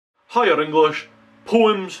Higher English,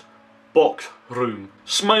 poems, box room.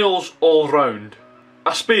 Smiles all round.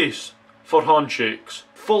 A space for handshakes.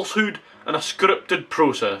 Falsehood and a scripted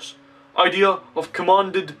process. Idea of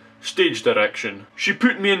commanded stage direction. She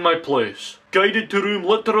put me in my place. Guided to room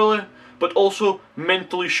literally, but also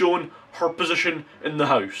mentally shown her position in the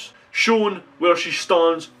house. Shown where she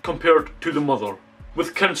stands compared to the mother.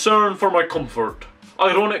 With concern for my comfort.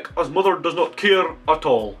 Ironic as mother does not care at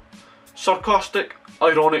all. Sarcastic,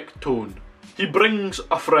 ironic tone. He brings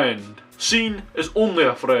a friend. Seen is only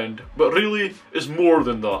a friend, but really is more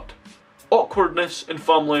than that. Awkwardness in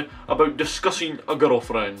family about discussing a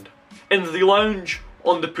girlfriend. In the lounge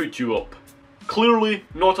on the put you up. Clearly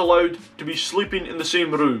not allowed to be sleeping in the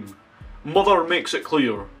same room. Mother makes it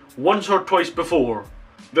clear. Once or twice before.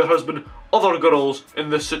 There has been other girls in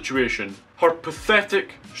this situation. Her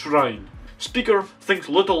pathetic shrine. Speaker thinks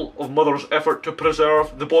little of mother's effort to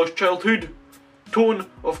preserve the boy's childhood. Tone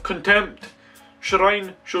of contempt.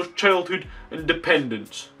 Shrine shows childhood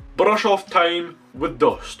independence. Brush off time with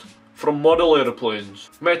dust from model aeroplanes.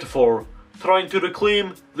 Metaphor, trying to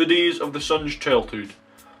reclaim the days of the son's childhood.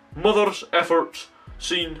 Mother's efforts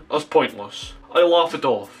seen as pointless. I laugh it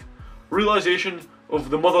off. Realization of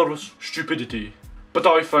the mother's stupidity. But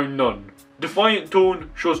I found none. Defiant tone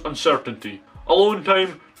shows uncertainty. Alone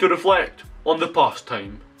time to reflect on the past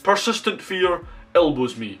time. Persistent fear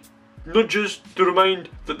elbows me. Nudges to remind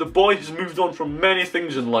that the boy has moved on from many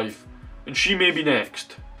things in life, and she may be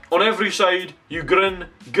next. On every side you grin,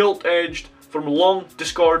 guilt-edged from long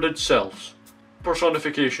discarded selves.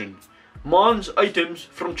 Personification. Man's items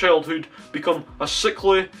from childhood become a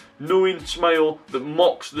sickly, knowing smile that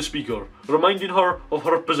mocks the speaker, reminding her of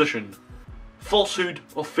her position. Falsehood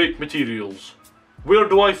of fake materials. Where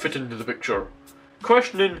do I fit into the picture?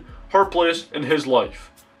 Questioning her place in his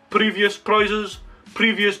life. Previous prizes,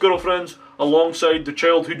 previous girlfriends alongside the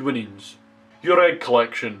childhood winnings. Your egg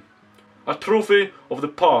collection. A trophy of the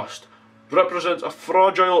past represents a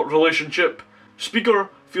fragile relationship. Speaker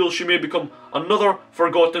feels she may become another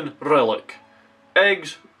forgotten relic.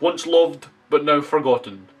 Eggs once loved but now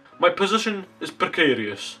forgotten. My position is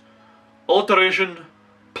precarious. Alliteration,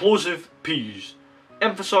 plosive peas.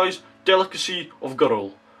 Emphasize delicacy of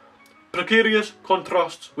girl. Precarious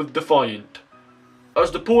contrasts with defiant.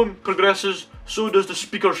 As the poem progresses, so does the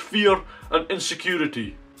speaker's fear and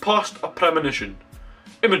insecurity, past a premonition.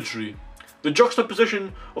 Imagery. The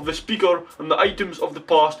juxtaposition of the speaker and the items of the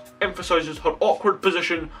past emphasises her awkward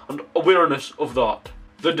position and awareness of that.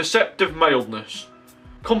 The deceptive mildness.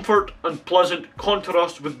 Comfort and pleasant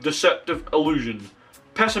contrast with deceptive illusion.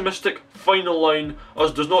 Pessimistic final line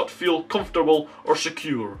as does not feel comfortable or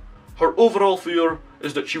secure. Her overall fear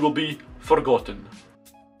is that she will be forgotten.